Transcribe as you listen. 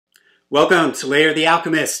Welcome to Layer the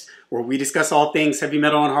Alchemist, where we discuss all things heavy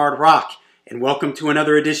metal and hard rock. And welcome to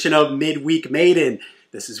another edition of Midweek Maiden.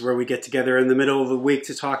 This is where we get together in the middle of the week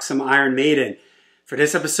to talk some Iron Maiden. For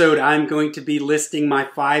this episode, I'm going to be listing my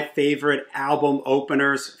 5 favorite album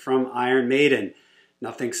openers from Iron Maiden.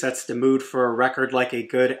 Nothing sets the mood for a record like a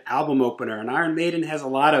good album opener. And Iron Maiden has a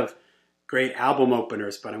lot of great album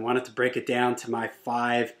openers, but I wanted to break it down to my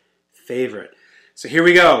 5 favorite. So here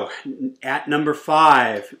we go. At number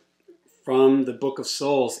 5, from the Book of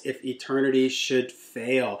Souls, If Eternity Should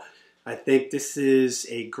Fail. I think this is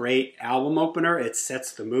a great album opener. It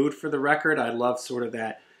sets the mood for the record. I love sort of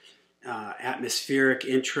that atmospheric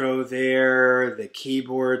intro there, the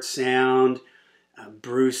keyboard sound,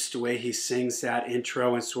 Bruce, the way he sings that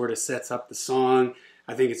intro and sort of sets up the song.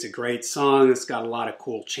 I think it's a great song. It's got a lot of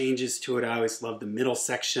cool changes to it. I always love the middle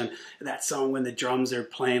section of that song when the drums are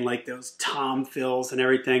playing like those tom fills and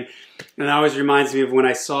everything. And it always reminds me of when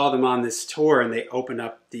I saw them on this tour and they opened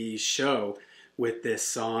up the show with this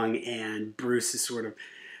song and Bruce is sort of,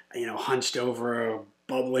 hunched over a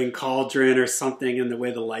bubbling cauldron or something and the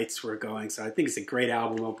way the lights were going. So I think it's a great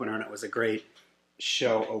album opener and it was a great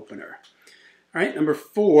show opener. All right, number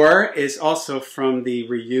 4 is also from the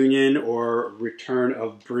reunion or return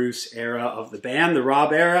of Bruce era of the band, the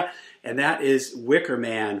Rob era, and that is Wicker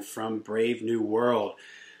Man from Brave New World.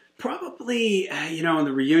 Probably, in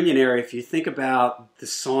the reunion era, if you think about the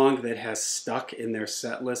song that has stuck in their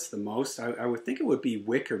set list the most, I would think it would be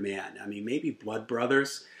Wicker Man. I mean, maybe Blood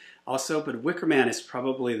Brothers also, but Wicker Man is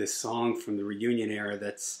probably the song from the reunion era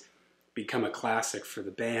that's become a classic for the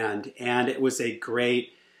band, and it was a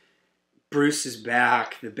great Bruce is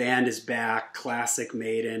back, the band is back, classic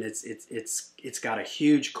Maiden. It's got a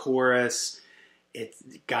huge chorus. It's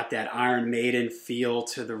got that Iron Maiden feel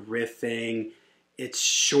to the riffing. It's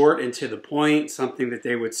short and to the point, something that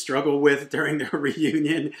they would struggle with during their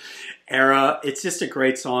reunion era. It's just a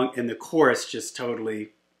great song, and the chorus just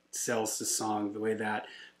totally sells the song. The way that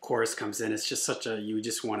chorus comes in, it's just you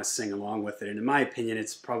just want to sing along with it. And in my opinion,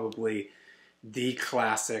 it's probably the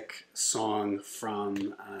classic song from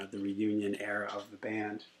the reunion era of the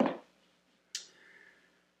band.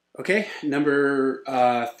 Okay,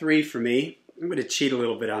 number 3 for me. I'm going to cheat a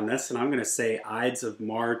little bit on this, and I'm going to say Ides of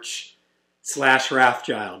March /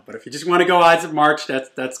 Wrathchild. But if you just want to go Ides of March,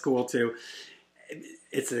 that's cool too.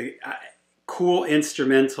 It's a cool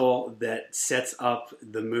instrumental that sets up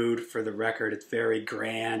the mood for the record. It's very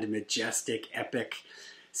grand, majestic, epic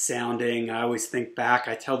sounding. I always think back,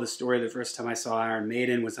 I tell the story the first time I saw Iron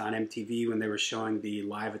Maiden was on MTV when they were showing the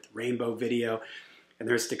Live at the Rainbow video, and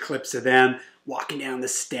there's the clips of them walking down the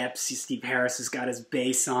steps. Steve Harris has got his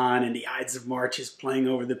bass on and the Ides of March is playing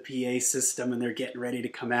over the PA system and they're getting ready to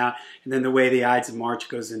come out, and then the way the Ides of March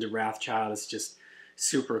goes into Wrathchild is just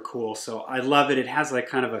super cool. So I love it. It has like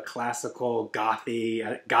kind of a classical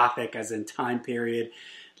gothic as in time period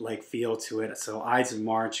like feel to it. So Ides of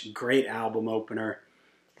March, great album opener.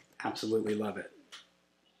 Absolutely love it.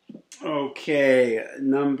 Okay,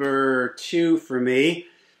 number 2 for me,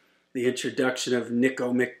 the introduction of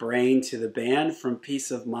Nico McBrain to the band from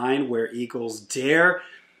Peace of Mind, Where Eagles Dare.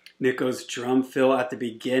 Nico's drum fill at the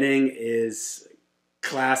beginning is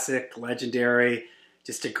classic, legendary,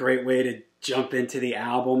 just a great way to jump into the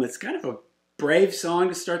album. It's kind of a brave song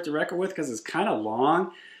to start the record with because it's kind of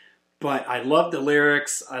long, but I love the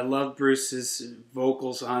lyrics. I love Bruce's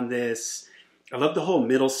vocals on this. I love the whole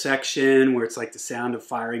middle section where it's like the sound of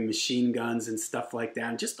firing machine guns and stuff like that.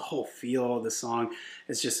 And just the whole feel of the song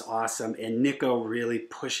is just awesome. And Nico really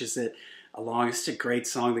pushes it along. It's a great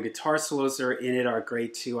song. The guitar solos are in it are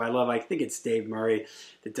great too. I think it's Dave Murray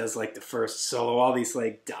that does like the first solo. All these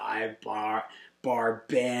like dive bar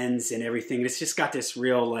bends and everything. It's just got this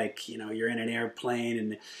real like, you're in an airplane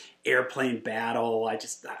and airplane battle.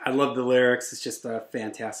 I love the lyrics. It's just a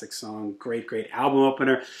fantastic song. Great album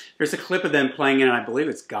opener. There's a clip of them playing in, I believe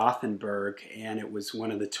it's Gothenburg, and it was one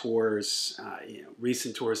of the tours,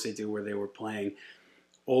 recent tours they do where they were playing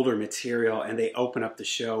older material, and they open up the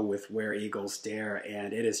show with Where Eagles Dare,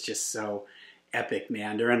 and it is just so epic,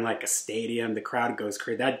 man. They're in like a stadium. The crowd goes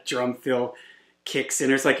crazy. That drum fill kicks in.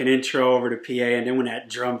 There's like an intro over to PA, and then when that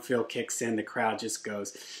drum fill kicks in, the crowd just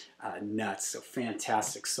goes nuts. So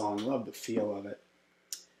fantastic song. Love the feel of it.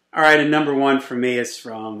 All right, and number 1 for me is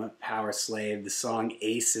from Power Slave, the song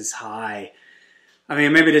Aces High. I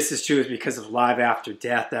mean, maybe this is true is because of Live After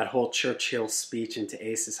Death. That whole Churchill speech into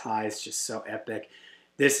Aces High is just so epic.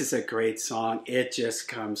 This is a great song. It just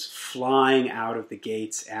comes flying out of the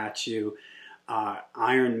gates at you.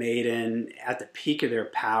 Iron Maiden at the peak of their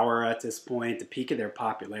power at this point, the peak of their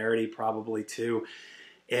popularity probably too.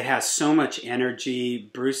 It has so much energy.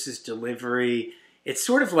 Bruce's delivery it's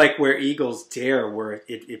sort of like where Eagles Dare, where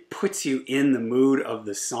it puts you in the mood of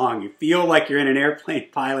the song. You feel like you're in an airplane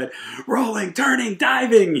pilot, rolling, turning,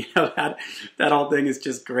 diving. You know, that whole thing is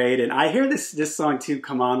just great. And I hear this song too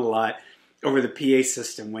come on a lot over the PA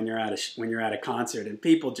system when you're at a concert, and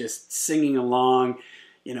people just singing along.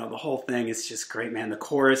 You know, the whole thing is just great, man. The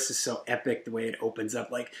chorus is so epic, the way it opens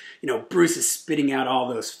up. Like, you know, Bruce is spitting out all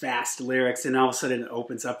those fast lyrics, and all of a sudden it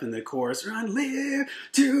opens up in the chorus, run, live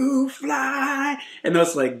to fly, and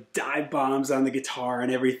those, like, dive bombs on the guitar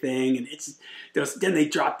and everything, and it's, then they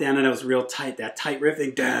drop down and it was real tight, that tight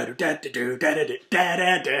riffing,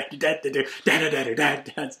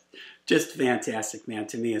 that's just fantastic, man.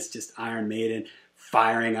 To me, it's just Iron Maiden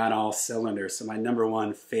firing on all cylinders. So my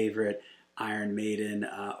 #1 favorite Iron Maiden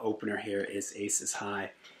opener here is Aces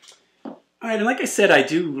High. All right, and like I said, I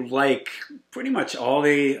do like pretty much all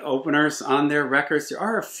the openers on their records. There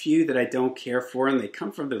are a few that I don't care for, and they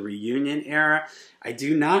come from the reunion era. I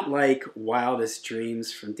do not like Wildest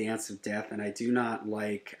Dreams from Dance of Death, and I do not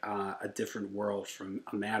like A Different World from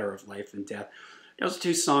A Matter of Life and Death. Those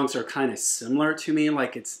two songs are kind of similar to me,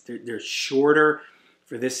 like they're shorter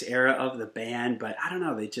for this era of the band, but I don't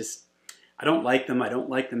know, I don't like them. I don't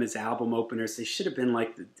like them as album openers. They should have been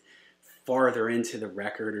like farther into the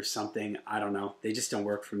record or something. I don't know. They just don't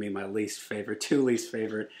work for me. My two least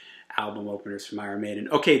favorite album openers from Iron Maiden.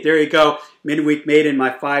 Okay, there you go. Midweek Maiden, my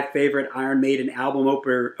 5 favorite Iron Maiden album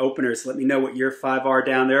openers. Let me know what your 5 are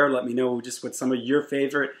down there. Let me know just what some of your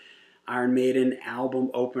favorite Iron Maiden album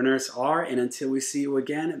openers are. And until we see you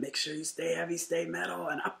again, make sure you stay heavy, stay metal,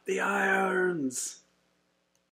 and up the irons.